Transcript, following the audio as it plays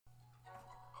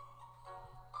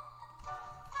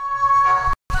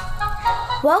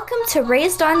Welcome to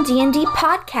Raised on D&D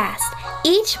podcast.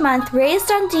 Each month,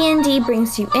 Raised on D&D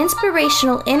brings you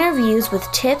inspirational interviews with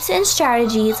tips and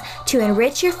strategies to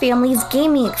enrich your family's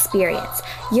gaming experience.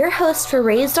 Your host for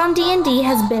Raised on D&D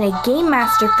has been a game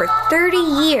master for 30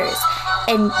 years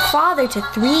and father to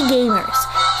 3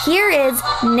 gamers. Here is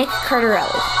Nick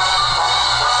Cardarelli.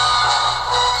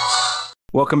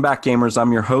 Welcome back, gamers.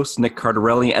 I'm your host, Nick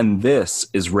Cardarelli, and this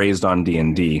is Raised on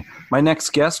D&D. My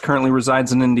next guest currently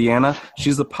resides in Indiana.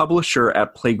 She's the publisher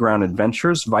at Playground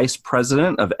Adventures, vice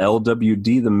president of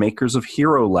LWD, the makers of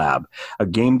Hero Lab, a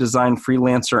game design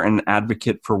freelancer and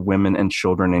advocate for women and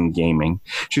children in gaming.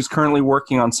 She's currently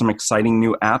working on some exciting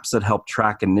new apps that help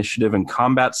track initiative and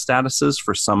combat statuses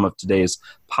for some of today's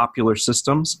popular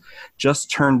systems. Just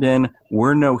turned in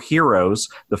We're No Heroes,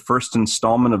 the first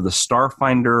installment of the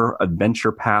Starfinder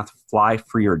Adventure Path Fly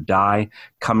Free or Die,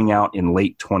 coming out in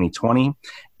late 2020,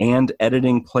 and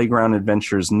editing Playground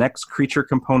Adventures' next Creature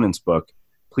Components book.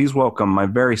 Please welcome my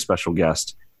very special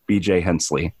guest, BJ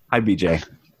Hensley. Hi, BJ.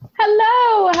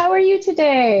 Hello, how are you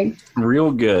today?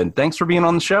 Real good. Thanks for being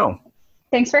on the show.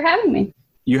 Thanks for having me.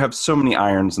 You have so many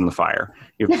irons in the fire.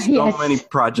 You have so Yes. many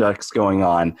projects going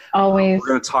on. Always. We're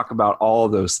going to talk about all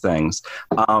of those things.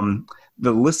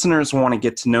 The listeners want to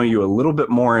get to know you a little bit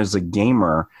more as a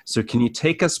gamer. So can you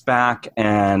take us back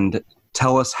and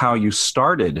tell us how you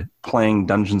started playing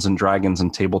Dungeons & Dragons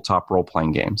and tabletop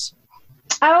role-playing games?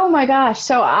 Oh my gosh.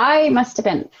 So I must have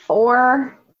been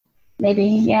 4,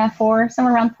 maybe, 4,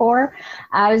 somewhere around 4.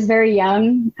 I was very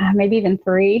young, maybe even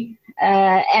 3.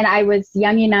 And I was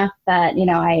young enough that,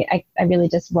 I really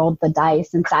just rolled the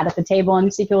dice and sat at the table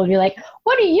and see people would be like,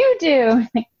 what do you do?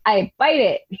 I bite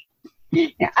it.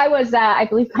 I was, I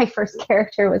believe my first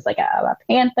character was like a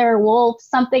panther, wolf,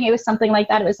 something. It was something like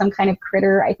that. It was some kind of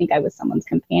critter. I think I was someone's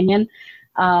companion.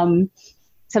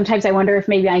 Sometimes I wonder if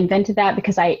maybe I invented that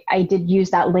because I did use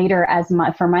that later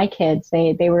for my kids.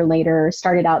 They were later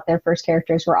started out, their first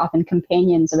characters were often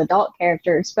companions of adult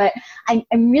characters. But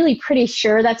I'm really pretty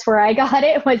sure that's where I got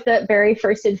it, was the very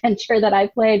first adventure that I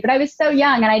played. But I was so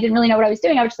young and I didn't really know what I was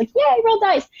doing. I was just like, yay, roll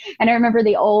dice. And I remember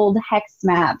the old hex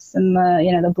maps and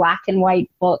the black and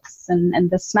white books and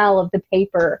the smell of the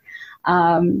paper,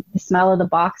 the smell of the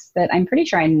box that I'm pretty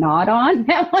sure I gnawed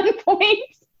on at one point.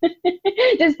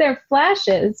 Just their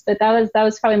flashes, but that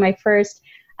was probably my first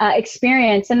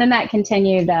experience, and then that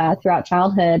continued throughout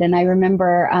childhood. And I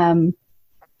remember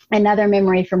another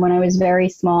memory from when I was very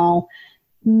small,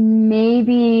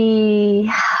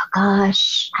 maybe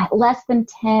less than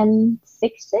 10,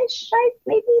 6-ish,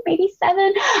 maybe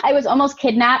 7. I was almost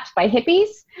kidnapped by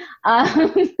hippies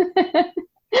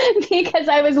because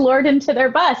I was lured into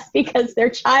their bus because their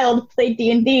child played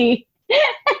D&D.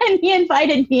 And he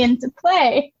invited me in to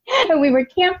play. And we were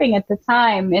camping at the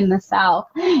time in the South.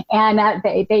 And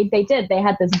they did. They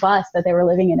had this bus that they were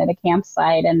living in at a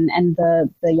campsite. And the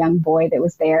young boy that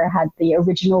was there had the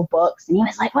original books. And he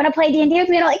was like, want to play D&D with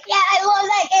me? And I'm like, yeah, I love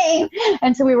that game.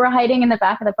 And so we were hiding in the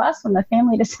back of the bus when the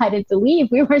family decided to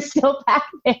leave. We were still back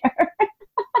there.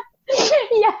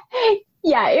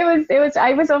 Yeah, it was,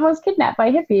 I was almost kidnapped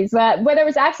by hippies, but whether it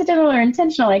was accidental or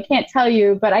intentional, I can't tell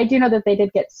you, but I do know that they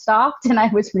did get stopped and I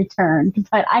was returned,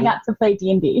 but I got to play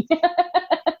D&D.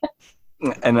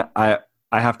 And I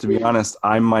have to be honest,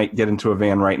 I might get into a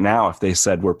van right now if they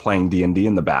said we're playing D&D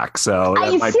in the back. So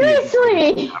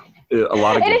Seriously? A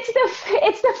lot of. And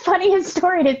it's the funniest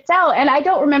story to tell, and I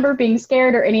don't remember being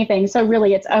scared or anything. So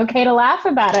really, it's okay to laugh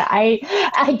about it.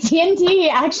 I D&D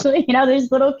actually,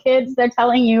 there's little kids. They're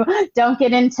telling you don't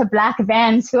get into black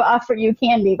vans who offer you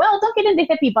candy. Well, don't get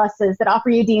into hippie buses that offer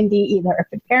you D&D either.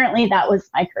 Apparently, that was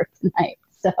my kryptonite.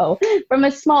 So from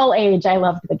a small age, I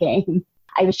loved the game.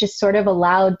 I was just sort of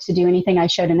allowed to do anything I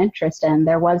showed an interest in.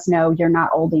 There was no, you're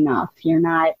not old enough. You're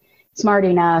not smart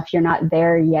enough, you're not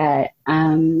there yet.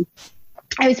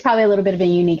 I was probably a little bit of a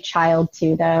unique child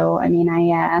too, though. I mean,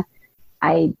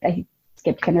 I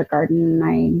skipped kindergarten,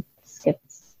 I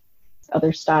skipped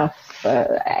other stuff.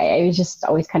 I was just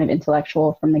always kind of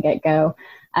intellectual from the get-go,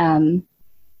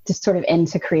 just sort of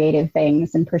into creative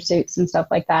things and pursuits and stuff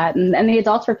like that. And the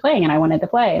adults were playing and I wanted to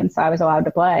play, and so I was allowed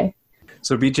to play.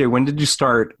 So BJ, when did you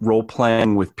start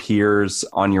role-playing with peers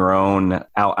on your own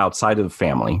outside of the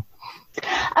family?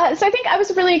 So I think I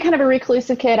was really kind of a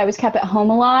reclusive kid. I was kept at home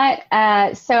a lot.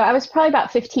 So I was probably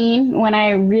about 15 when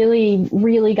I really,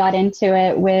 really got into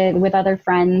it with other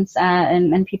friends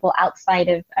and people outside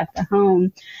of the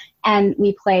home. And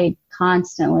we played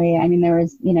constantly. I mean, there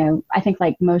was, I think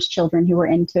like most children who were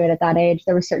into it at that age,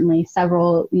 there were certainly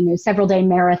several day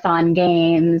marathon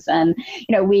games. And,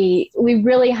 we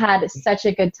really had such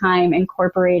a good time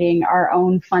incorporating our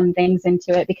own fun things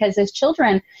into it because as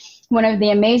children, one of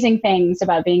the amazing things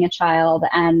about being a child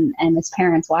and as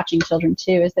parents watching children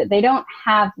too is that they don't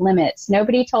have limits.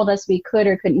 Nobody told us we could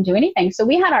or couldn't do anything. So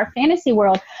we had our fantasy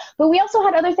world, but we also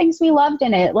had other things we loved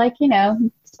in it, like,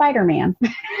 Spider-Man.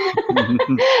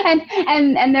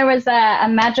 and there was a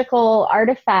magical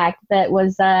artifact that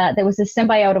was a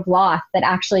symbiote of Loth that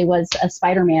actually was a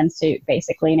Spider-Man suit,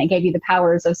 basically, and it gave you the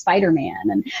powers of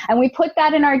Spider-Man. And we put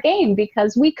that in our game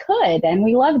because we could, and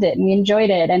we loved it, and we enjoyed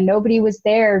it, and nobody was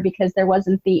there because there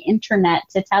wasn't the internet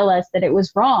to tell us that it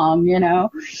was wrong,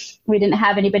 We didn't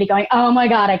have anybody going, oh my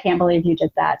God, I can't believe you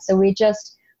did that. So we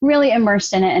just really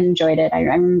immersed in it and enjoyed it. I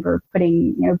remember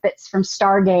putting, bits from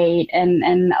Stargate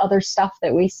and other stuff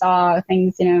that we saw,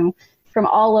 things, from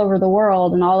all over the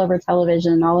world and all over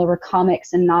television, all over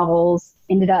comics and novels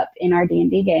ended up in our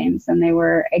D&D games. And they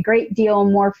were a great deal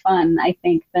more fun, I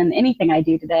think, than anything I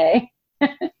do today.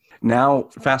 Now,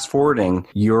 fast forwarding,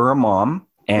 you're a mom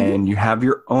and you have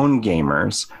your own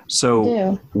gamers.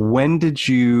 So when did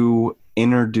you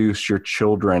introduce your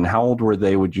children? How old were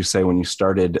they, would you say, when you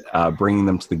started bringing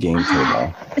them to the game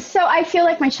table? So I feel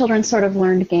like my children sort of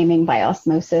learned gaming by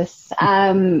osmosis.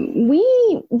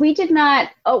 We did not.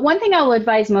 One thing I will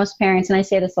advise most parents, and I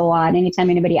say this a lot, anytime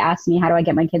anybody asks me, how do I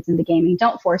get my kids into gaming?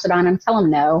 Don't force it on them. Tell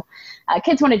them no.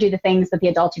 Kids want to do the things that the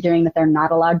adults are doing that they're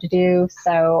not allowed to do.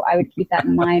 So I would keep that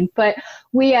in mind. But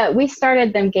we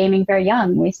started them gaming very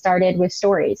young. We started with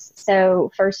stories.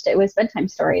 So first it was bedtime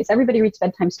stories. Everybody reads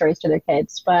bedtime stories to their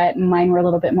kids, but mine were a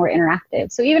little bit more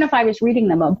interactive. So even if I was reading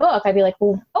them a book, I'd be like,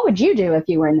 well, what would you do if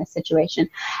you were in this situation?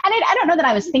 And I don't know that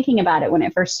I was thinking about it when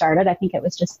it first started. I think it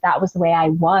was just, that was the way I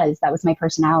was. That was my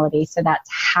personality. So that's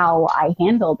how I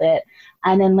handled it.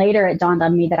 And then later it dawned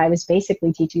on me that I was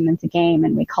basically teaching them to game,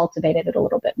 and we cultivated it a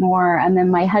little bit more. And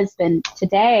then my husband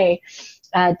today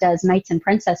does Knights and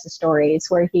Princesses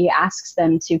stories, where he asks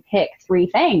them to pick 3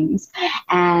 things,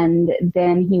 and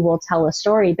then he will tell a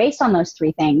story based on those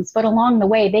 3 things. But along the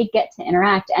way, they get to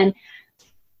interact. And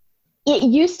it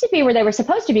used to be where they were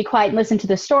supposed to be quiet and listen to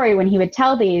the story when he would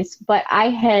tell these, but I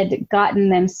had gotten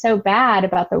them so bad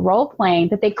about the role playing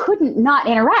that they couldn't not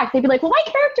interact. They'd be like, well,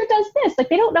 my character does this. Like,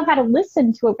 they don't know how to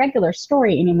listen to a regular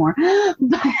story anymore.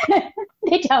 But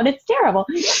they don't. It's terrible.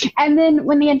 And then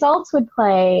when the adults would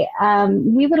play,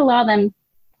 we would allow them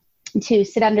to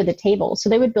sit under the table. So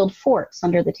they would build forts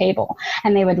under the table,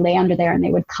 and they would lay under there, and they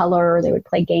would color, or they would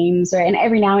play games, and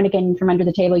every now and again from under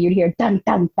the table you'd hear dun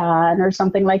dun dun or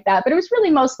something like that. But it was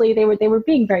really mostly they were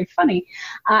being very funny,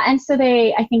 and so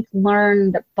they, I think,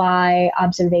 learned by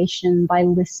observation, by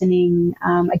listening,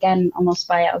 again almost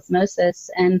by osmosis.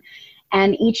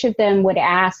 And each of them would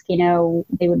ask,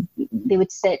 they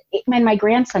would sit, and my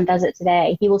grandson does it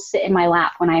today. He will sit in my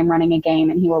lap when I am running a game,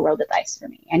 and he will roll the dice for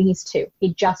me. And he's 2.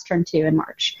 He just turned 2 in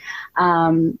March.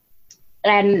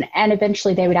 And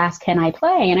eventually they would ask, can I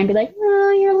play? And I'd be like,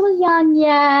 oh, you're a little young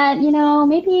yet,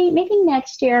 maybe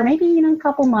next year, maybe, a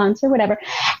couple months or whatever.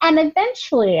 And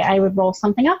eventually I would roll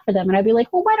something up for them, and I'd be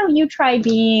like, well, why don't you try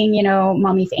being,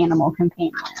 mommy's animal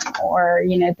companion, or,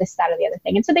 this, that, or the other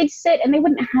thing. And so they'd sit, and they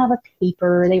wouldn't have a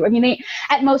paper.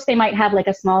 At most they might have like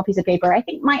a small piece of paper. I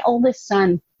think my oldest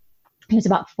son, he was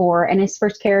about 4, and his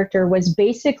first character was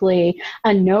basically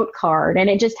a note card, and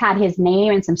it just had his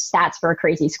name and some stats for a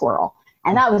crazy squirrel.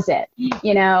 And that was it.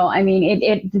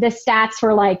 The stats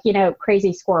were like,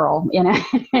 crazy squirrel,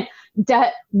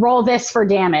 roll this for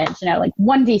damage, like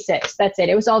 1d6. That's it.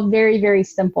 It was all very, very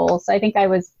simple. So I think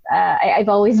I've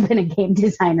always been a game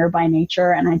designer by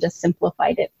nature, and I just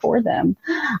simplified it for them.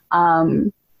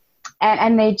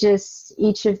 And they just,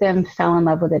 each of them fell in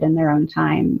love with it in their own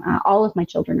time. All of my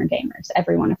children are gamers,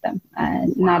 every one of them. Wow.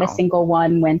 Not a single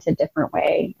one went a different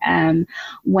way.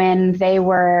 When they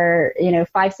were,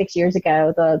 5-6 years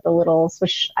ago, the littles,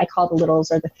 which I call the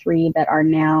littles, are the 3 that are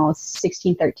now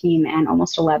 16, 13, and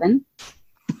almost 11.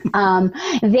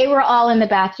 They were all in the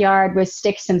backyard with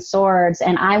sticks and swords,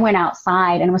 and I went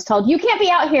outside and was told, you can't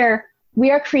be out here. We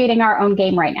are creating our own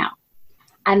game right now.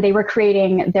 And they were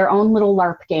creating their own little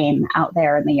LARP game out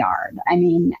there in the yard. I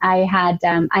mean, I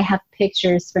have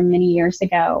pictures from many years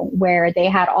ago where they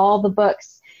had all the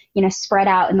books, spread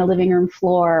out in the living room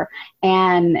floor,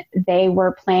 and they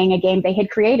were playing a game they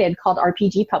had created called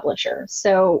RPG Publisher.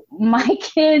 So my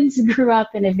kids grew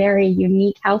up in a very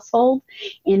unique household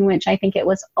in which I think it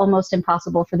was almost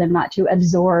impossible for them not to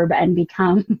absorb and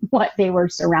become what they were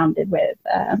surrounded with.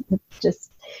 I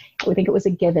think it was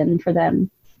a given for them.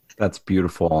 That's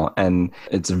beautiful. And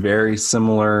it's very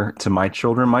similar to my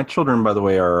children. My children, by the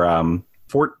way, are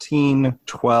 14,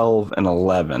 12, and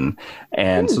 11.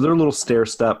 And so they're little stair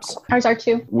steps. Ours are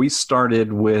too. We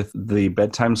started with the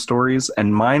bedtime stories,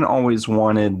 and mine always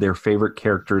wanted their favorite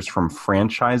characters from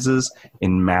franchises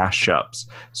in mashups.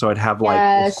 So I'd have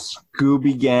like the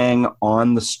Scooby Gang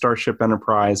on the Starship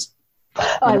Enterprise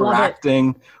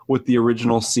interacting with the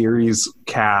original series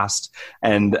cast,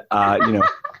 and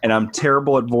and I'm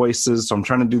terrible at voices, so I'm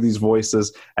trying to do these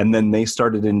voices, and then they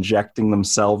started injecting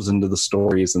themselves into the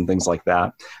stories and things like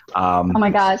that. Oh my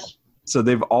gosh. So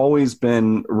they've always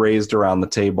been raised around the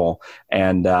table,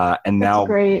 and now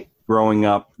great. Growing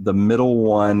up, the middle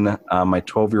one, my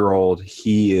 12-year-old,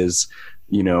 he is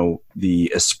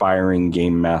the aspiring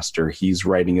game master. He's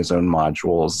writing his own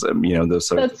modules, those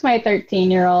sort of. That's my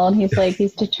 13-year-old.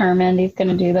 He's determined. He's going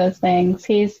to do those things.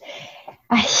 He's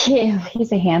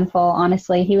a handful,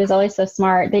 honestly. He was always so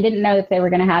smart. They didn't know if they were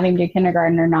going to have him do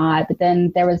kindergarten or not. But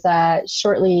then there was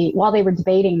shortly while they were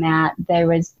debating that,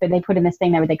 they put in this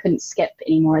thing that they couldn't skip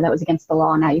anymore. That was against the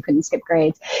law. Now you couldn't skip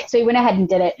grades. So he went ahead and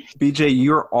did it. BJ,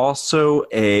 you're also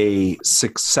a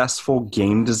successful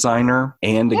game designer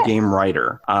and a game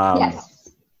writer. Yes.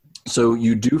 So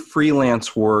you do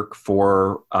freelance work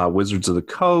for Wizards of the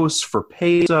Coast, for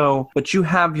Paizo, but you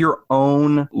have your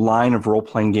own line of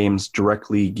role-playing games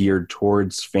directly geared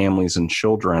towards families and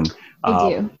children. I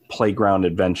do. Playground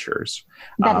Adventures.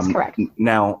 That is correct.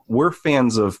 Now, we're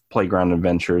fans of Playground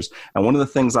Adventures, and one of the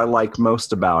things I like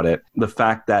most about it, the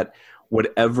fact that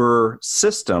whatever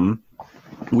system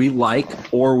we like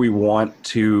or we want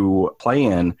to play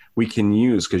in, we can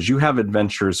use, because you have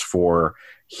adventures for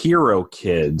Hero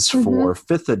Kids, for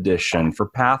 5th edition, for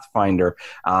Pathfinder,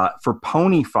 for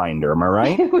Pony Finder. Am I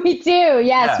right? We do.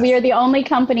 Yes. We are the only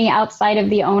company outside of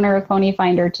the owner of Pony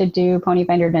Finder to do Pony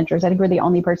Finder Adventures. I think we're the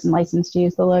only person licensed to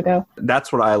use the logo.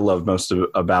 That's what I love most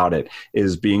about it,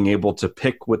 is being able to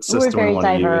pick what system we want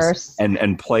to use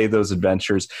and play those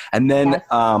adventures. And then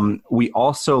we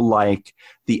also like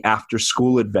the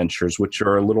after-school adventures, which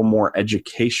are a little more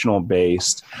educational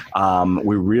based.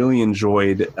 We really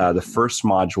enjoyed the first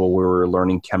module where we were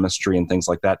learning chemistry and things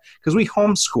like that, because we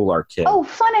homeschool our kids. Oh,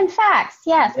 fun and facts.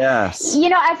 Yes. Yes.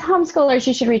 As homeschoolers,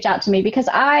 you should reach out to me, because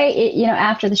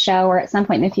after the show or at some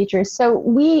point in the future. So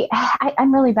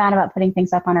I'm really bad about putting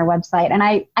things up on our website, and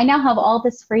I now have all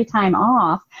this free time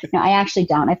off. No, I actually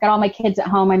don't. I've got all my kids at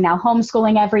home. I'm now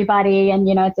homeschooling everybody, and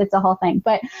it's a whole thing.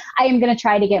 But I am going to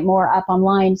try to get more up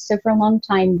online. So for a long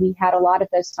time, we had a lot of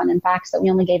those fun and facts that we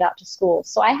only gave out to schools.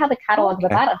 So I have a catalog of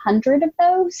about 100 of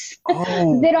those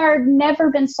that are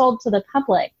never been sold to the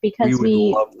public, because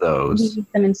we love those. We use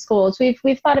them in schools.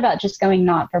 We've thought about just going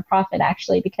not for profit,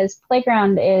 actually, because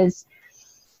Playground is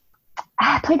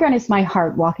my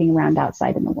heart walking around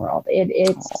outside in the world.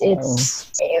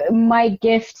 It's my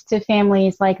gift to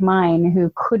families like mine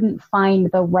who couldn't find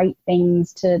the right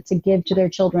things to give to their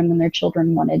children when their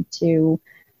children wanted to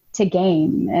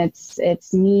game.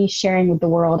 It's me sharing with the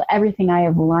world everything I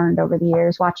have learned over the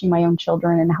years, watching my own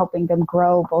children and helping them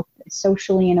grow both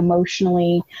socially and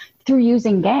emotionally through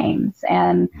using games.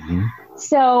 And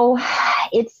so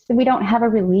we don't have a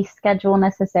release schedule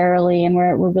necessarily, and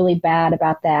we're really bad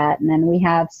about that. And then we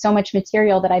have so much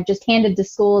material that I've just handed to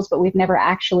schools, but we've never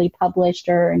actually published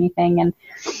or anything. And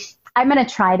I'm going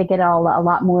to try to get a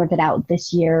lot more of it out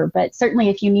this year. But certainly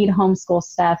if you need homeschool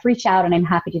stuff, reach out, and I'm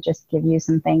happy to just give you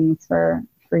some things for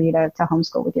you to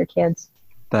homeschool with your kids.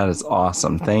 That is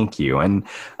awesome. Thank you. And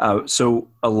so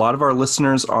a lot of our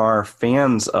listeners are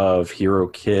fans of Hero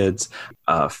Kids,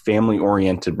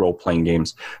 family-oriented role-playing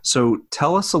games. So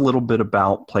tell us a little bit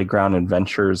about Playground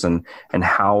Adventures and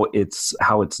how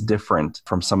it's different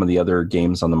from some of the other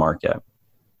games on the market.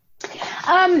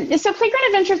 So Playground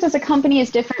Adventures as a company is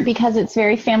different because it's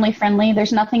very family friendly.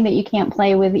 There's nothing that you can't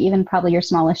play with, even probably your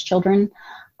smallest children.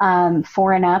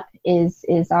 4 and up is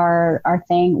our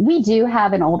thing. We do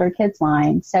have an older kids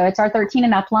line. So it's our 13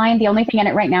 and up line. The only thing in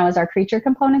it right now is our creature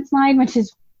components line, which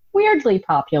is weirdly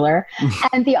popular.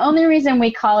 And the only reason we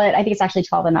call it, I think it's actually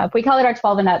 12 and up. We call it our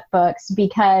 12 and up books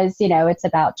because, it's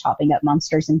about chopping up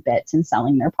monsters in bits and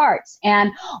selling their parts.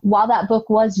 And while that book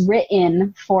was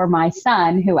written for my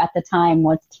son, who at the time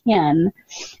was 10,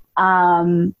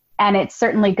 and it's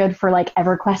certainly good for like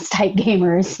EverQuest type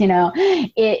gamers,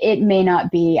 it may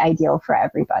not be ideal for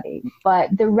everybody.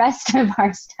 But the rest of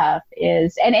our stuff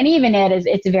is, and even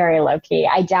it's very low key.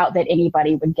 I doubt that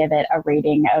anybody would give it a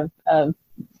rating of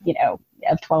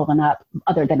 12 and up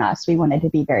other than us. We wanted to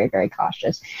be very, very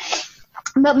cautious.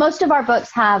 But most of our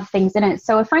books have things in it.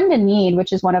 So A Friend in Need,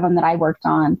 which is one of them that I worked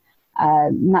on,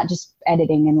 not just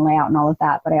editing and layout and all of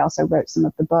that, but I also wrote some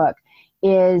of the book,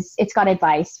 it's got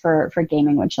advice for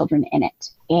gaming with children in it.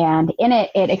 And in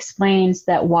it, it explains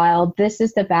that while this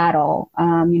is the battle,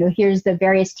 here's the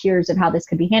various tiers of how this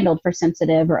could be handled for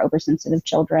sensitive or oversensitive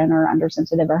children, or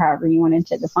undersensitive, or however you wanted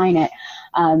to define it.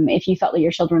 If you felt that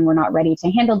your children were not ready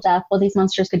to handle death, well, these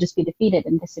monsters could just be defeated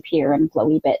and disappear in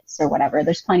glowy bits or whatever.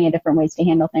 There's plenty of different ways to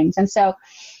handle things. And so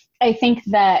I think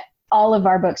that all of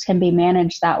our books can be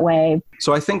managed that way.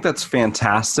 So I think that's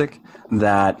fantastic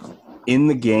that in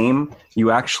the game,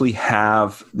 you actually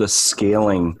have the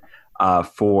scaling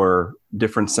for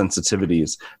different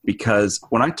sensitivities. Because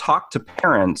when I talk to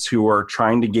parents who are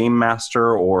trying to game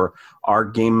master or are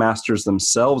game masters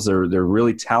themselves, they're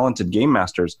really talented game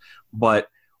masters, but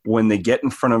when they get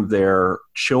in front of their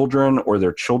children or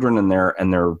their children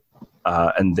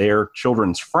and their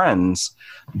children's friends,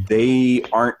 they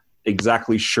aren't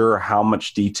exactly sure how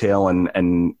much detail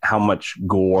and how much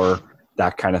gore,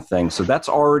 that kind of thing. So that's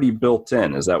already built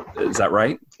in. Is that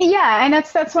right? Yeah, and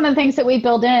that's one of the things that we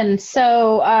build in.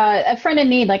 So A Friend in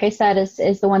Need, like I said,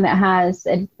 is the one that has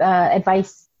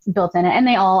advice built in it, and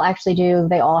they all actually do.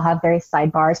 They all have various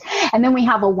sidebars. And then we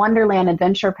have a Wonderland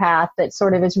adventure path that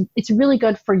sort of it's really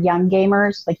good for young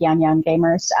gamers, like young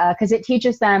gamers, because it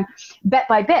teaches them bit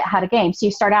by bit how to game. So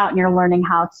you start out and you're learning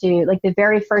how to, like, the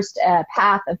very first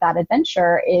path of that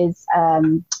adventure is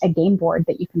a game board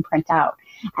that you can print out.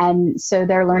 And so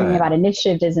they're learning about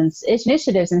initiatives and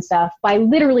stuff by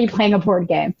literally playing a board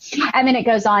game. And then it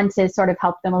goes on to sort of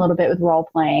help them a little bit with role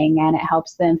playing, and it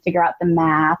helps them figure out the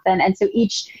math. And so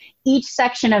each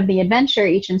section of the adventure,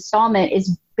 each installment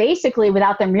is basically,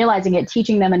 without them realizing it,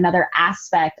 teaching them another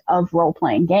aspect of role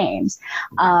playing games.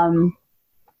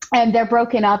 And they're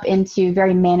broken up into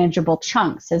very manageable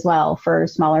chunks as well for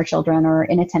smaller children or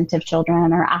inattentive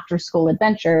children, or after school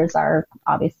adventures are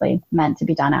obviously meant to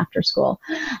be done after school.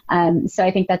 So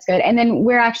I think that's good. And then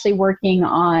we're actually working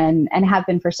on, and have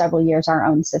been for several years, our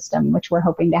own system, which we're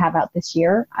hoping to have out this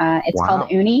year. It's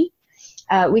called Uni.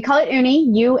 We call it Uni,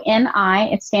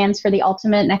 UNI. It stands for the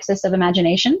Ultimate Nexus of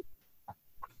Imagination.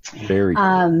 Very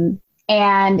cool.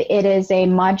 And it is a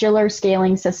modular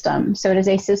scaling system. So it is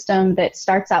a system that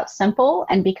starts out simple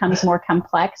and becomes more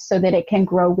complex so that it can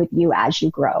grow with you as you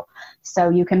grow. So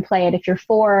you can play it if you're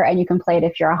 4, and you can play it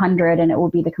if you're 100, and it will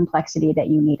be the complexity that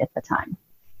you need at the time.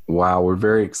 Wow, we're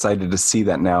very excited to see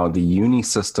that now. The Uni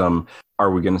system,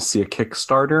 are we going to see a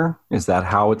Kickstarter? Is that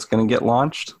how it's going to get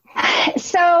launched?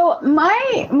 So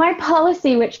my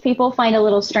policy, which people find a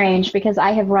little strange because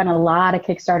I have run a lot of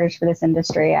Kickstarters for this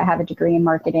industry. I have a degree in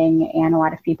marketing, and a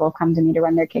lot of people come to me to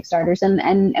run their Kickstarters,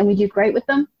 and we do great with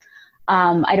them.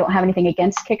 I don't have anything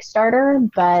against Kickstarter,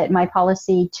 but my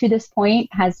policy to this point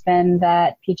has been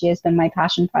that PG has been my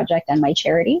passion project and my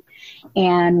charity,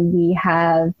 and we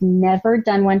have never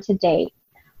done one to date.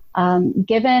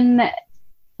 Given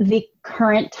the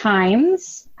current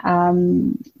times,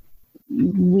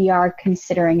 we are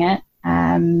considering it.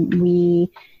 We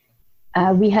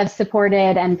have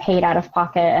supported and paid out of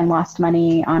pocket and lost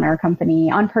money on our company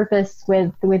on purpose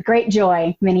with great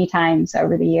joy many times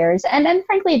over the years. And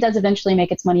frankly, it does eventually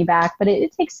make its money back, but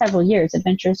it takes several years.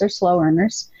 Adventures are slow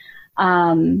earners.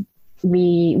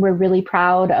 We're really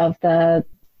proud of the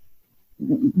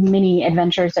many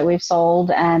adventures that we've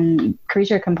sold, and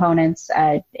Creature Components,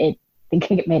 I think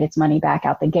it made its money back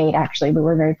out the gate, actually. We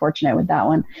were very fortunate with that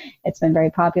one. It's been very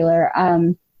popular.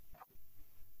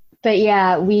 But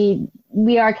yeah, we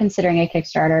are considering a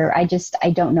Kickstarter. I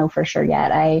don't know for sure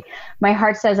yet. My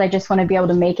heart says I just want to be able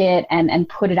to make it and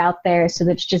put it out there so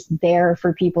that it's just there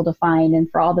for people to find,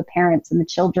 and for all the parents and the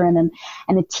children and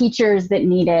the teachers that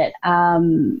need it.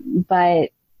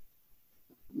 But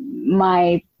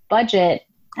my budget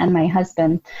and my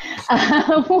husband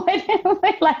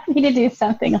would like me to do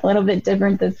something a little bit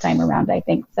different this time around, I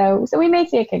think. So we may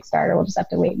see a Kickstarter. We'll just have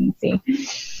to wait and see.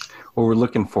 Well, we're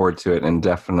looking forward to it, and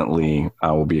definitely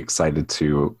we'll be excited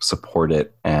to support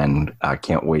it, and I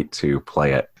can't wait to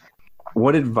play it.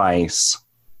 What advice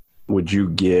would you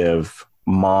give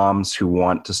moms who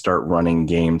want to start running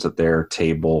games at their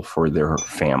table for their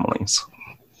families?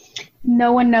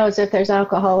 No one knows if there's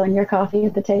alcohol in your coffee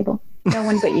at the table. No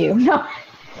one but you. No.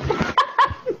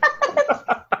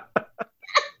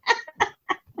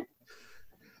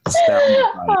 So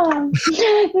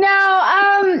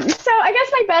I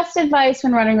guess my best advice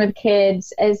when running with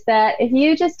kids is that if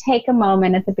you just take a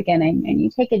moment at the beginning and you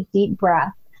take a deep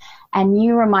breath and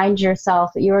you remind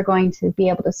yourself that you are going to be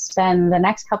able to spend the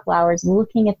next couple hours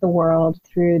looking at the world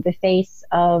through the face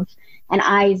of and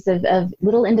eyes of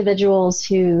little individuals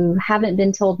who haven't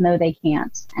been told no, they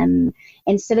can't. And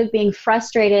instead of being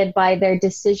frustrated by their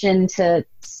decision to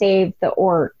save the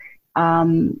orc,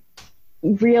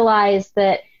 realize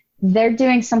that they're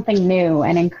doing something new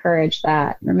and encourage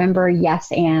that. Remember,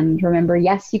 yes,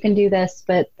 you can do this,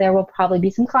 but there will probably be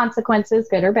some consequences,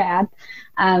 good or bad.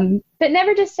 But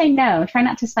never just say no. Try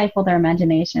not to stifle their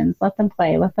imaginations. Let them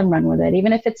play. Let them run with it.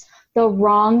 Even if it's the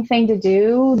wrong thing to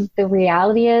do, the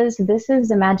reality is this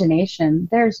is imagination.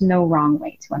 There's no wrong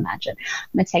way to imagine.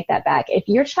 I'm going to take that back. If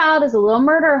your child is a little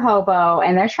murder hobo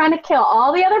and they're trying to kill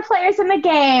all the other players in the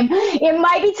game, it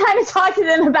might be time to talk to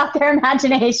them about their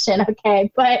imagination,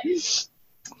 okay? But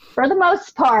for the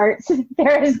most part,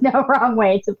 there is no wrong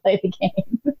way to play the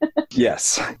game.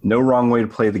 Yes, no wrong way to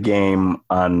play the game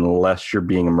unless you're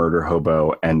being a murder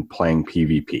hobo and playing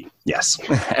PvP. Yes.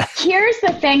 Here's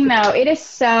the thing, though. It is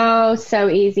so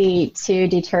easy to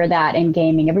deter that in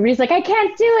gaming. Everybody's like, I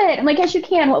can't do it. I'm like, yes, you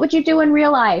can. What would you do in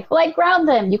real life? Well, I'd ground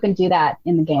them. You can do that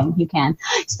in the game. You can.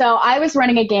 So I was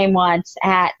running a game once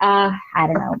at, I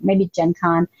don't know, maybe Gen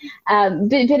Con.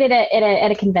 But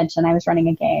at a convention, I was running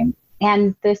a game.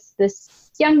 And this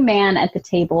young man at the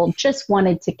table just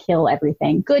wanted to kill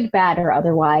everything, good, bad, or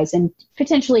otherwise, and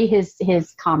potentially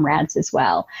his comrades as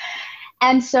well.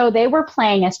 And so they were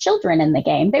playing as children in the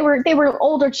game. They were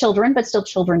older children, but still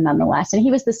children nonetheless. And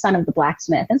he was the son of the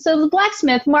blacksmith. And so the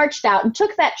blacksmith marched out and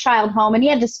took that child home, and he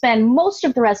had to spend most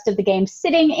of the rest of the game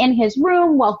sitting in his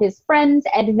room while his friends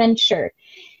adventured.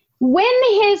 When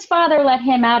his father let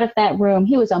him out of that room,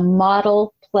 he was a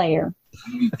model player.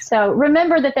 So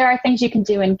remember that there are things you can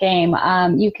do in game.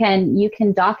 You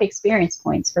can dock experience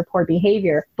points for poor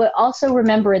behavior, but also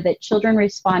remember that children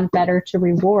respond better to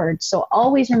rewards. So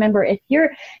always remember, if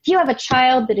you have a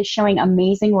child that is showing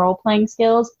amazing role-playing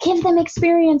skills, give them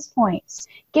experience points.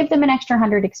 Give them an extra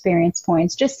 100 experience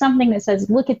points. Just something that says,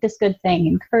 look at this good thing.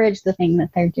 Encourage the thing that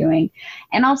they're doing.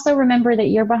 And also remember that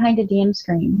you're behind a DM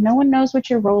screen. No one knows what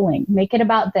you're rolling. Make it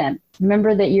about them.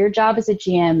 Remember that your job as a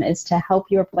GM is to help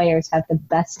your players have the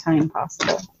best time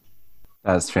possible.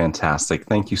 That's fantastic.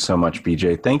 Thank you so much,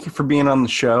 BJ. Thank you for being on the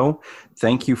show.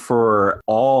 Thank you for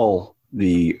all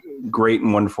the great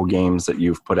and wonderful games that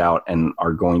you've put out and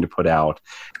are going to put out.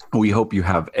 We hope you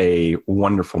have a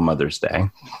wonderful Mother's Day.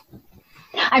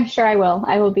 I'm sure I will.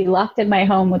 I will be locked in my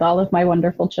home with all of my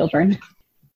wonderful children.